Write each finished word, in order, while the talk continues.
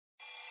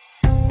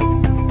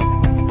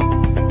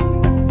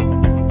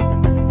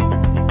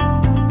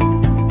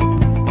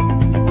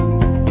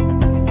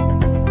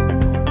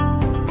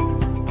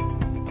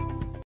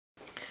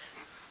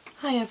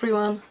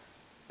everyone,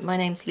 my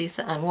name's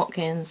Lisa Ann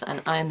Watkins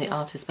and I am the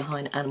artist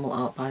behind Animal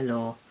Art by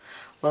Law.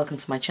 Welcome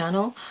to my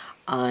channel.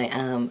 I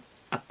am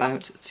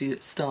about to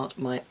start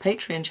my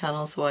Patreon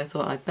channel, so I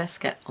thought I'd best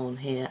get on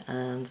here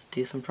and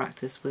do some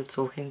practice with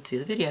talking to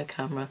the video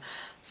camera,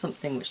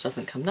 something which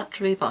doesn't come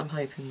naturally, but I'm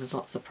hoping with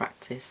lots of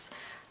practice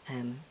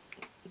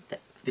that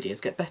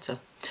videos get better.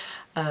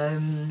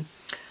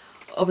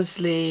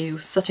 Obviously,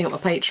 setting up my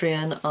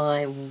Patreon,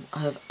 I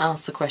have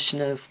asked the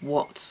question of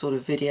what sort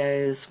of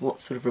videos,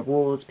 what sort of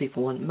rewards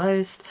people want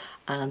most,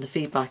 and the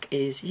feedback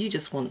is you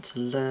just want to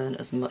learn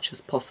as much as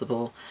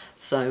possible.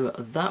 So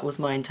that was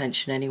my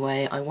intention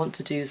anyway. I want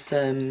to do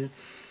some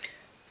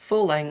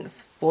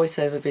full-length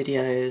voiceover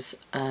videos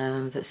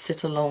that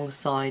sit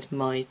alongside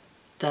my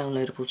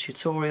downloadable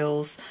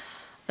tutorials,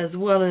 as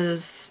well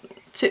as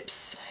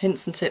tips,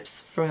 hints and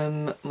tips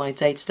from my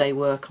day-to-day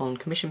work on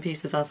commission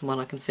pieces as and when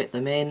I can fit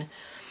them in.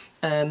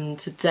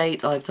 To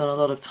date I've done a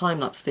lot of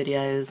time-lapse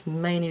videos,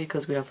 mainly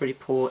because we have really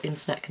poor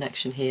internet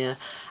connection here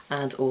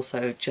and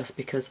also just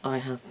because I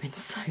have been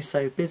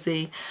so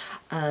busy.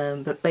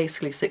 But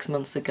basically 6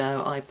 months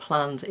ago I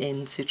planned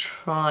in to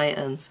try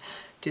and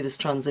do this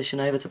transition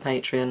over to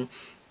Patreon.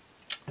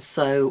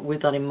 So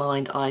with that in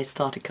mind I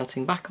started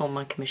cutting back on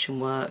my commission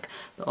work,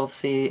 but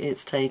obviously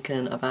it's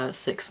taken about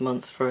 6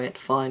 months for it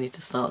finally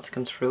to start to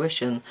come to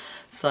fruition.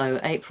 So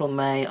April,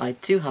 May I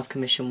do have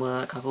commission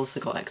work, I've also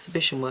got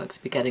exhibition work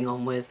to be getting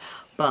on with,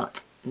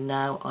 but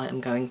now I am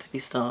going to be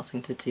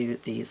starting to do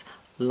these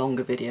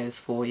longer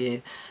videos for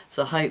you.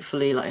 So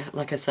hopefully,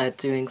 like I said,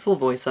 doing full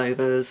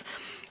voiceovers,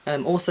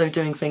 also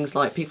doing things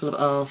like people have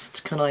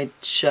asked, can I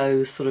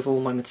show sort of all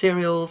my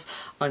materials?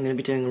 I'm going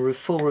to be doing a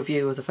full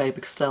review of the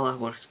Faber-Castell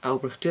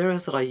Albrecht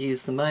Dürer that I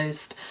use the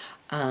most.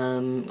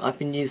 I've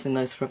been using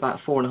those for about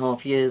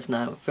 4.5 years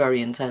now,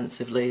 very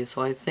intensively,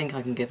 so I think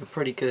I can give a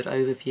pretty good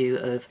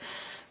overview of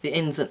the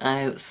ins and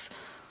outs,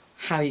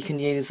 how you can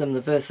use them,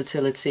 the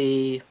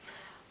versatility,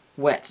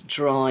 wet,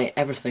 dry,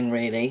 everything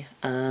really.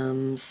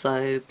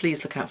 So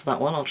please look out for that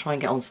one. I'll try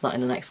and get onto that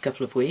in the next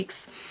couple of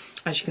weeks.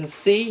 As you can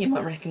see, you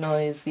might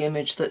recognise the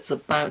image that's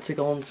about to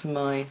go onto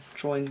my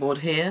drawing board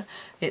here.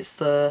 It's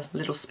the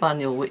little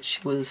spaniel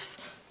which was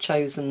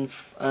chosen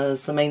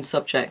as the main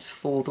subject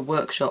for the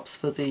workshops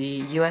for the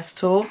US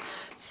tour.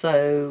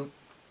 So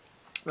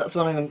that's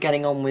what I'm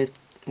getting on with.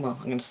 Well,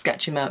 I'm going to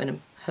sketch him out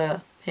in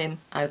him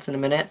out in a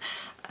minute.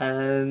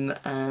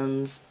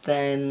 And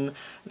then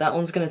that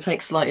one's going to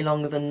take slightly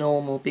longer than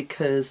normal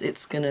because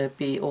it's going to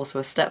be also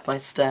a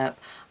step-by-step,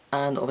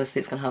 and obviously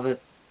it's going to have a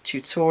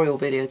tutorial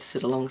video to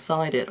sit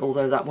alongside it,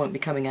 although that won't be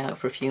coming out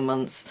for a few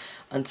months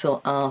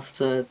until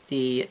after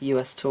the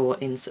US tour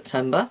in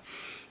September.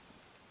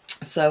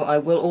 So I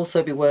will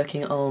also be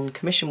working on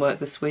commission work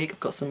this week. I've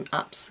got some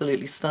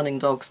absolutely stunning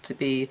dogs to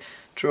be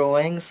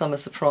drawing, summer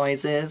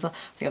surprises. I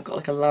think I've got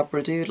like a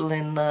Labradoodle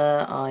in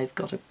there, I've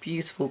got a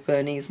beautiful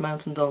Bernese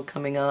mountain dog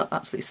coming up,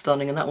 absolutely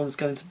stunning, and that one's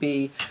going to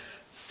be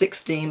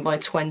 16 by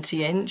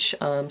 20 inch,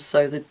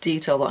 so the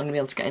detail that I'm going to be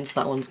able to get into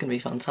that one's going to be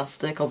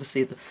fantastic.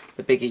 Obviously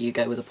the bigger you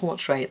go with a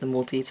portrait, the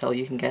more detail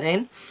you can get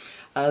in.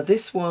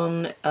 This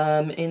one,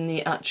 in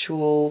the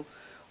actual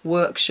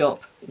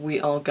workshop,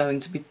 we are going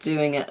to be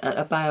doing it at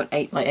about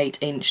 8 by 8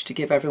 inch to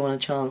give everyone a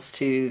chance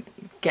to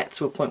get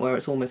to a point where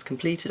it's almost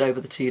completed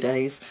over the 2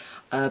 days.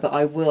 But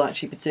I will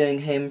actually be doing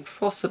him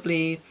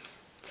possibly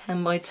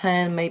 10 by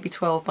 10, maybe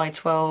 12 by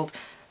 12,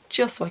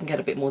 just so I can get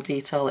a bit more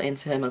detail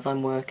into him as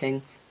I'm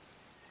working.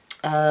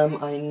 I'm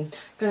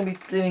going to be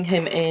doing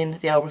him in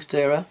the Albrecht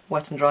Dürer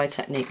wet and dry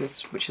technique,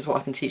 which is what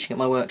I've been teaching at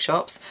my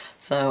workshops.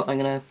 So I'm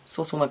going to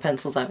sort all my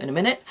pencils out in a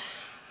minute.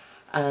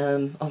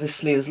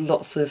 Obviously there's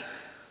lots of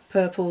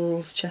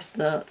purples,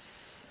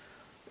 chestnuts,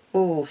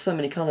 oh, so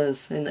many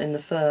colours in the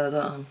fur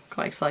that I'm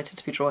quite excited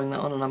to be drawing that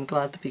on, and I'm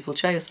glad that people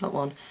chose that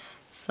one.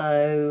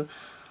 So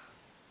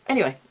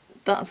anyway,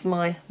 that's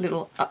my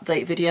little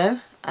update video.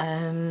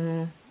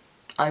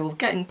 I will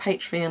get in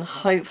Patreon.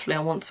 Hopefully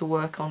I want to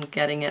work on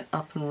getting it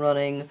up and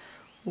running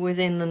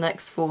within the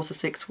next 4 to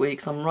 6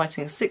 weeks. I'm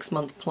writing a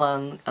 6-month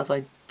plan as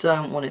I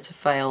don't want it to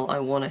fail. I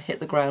want to hit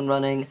the ground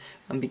running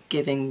and be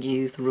giving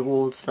you the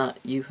rewards that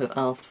you have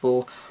asked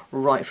for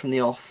right from the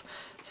off.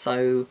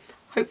 So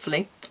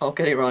hopefully I'll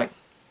get it right.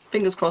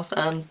 Fingers crossed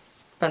and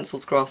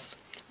pencils crossed.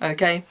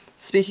 Okay,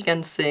 speak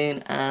again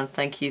soon, and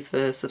thank you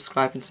for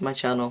subscribing to my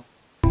channel.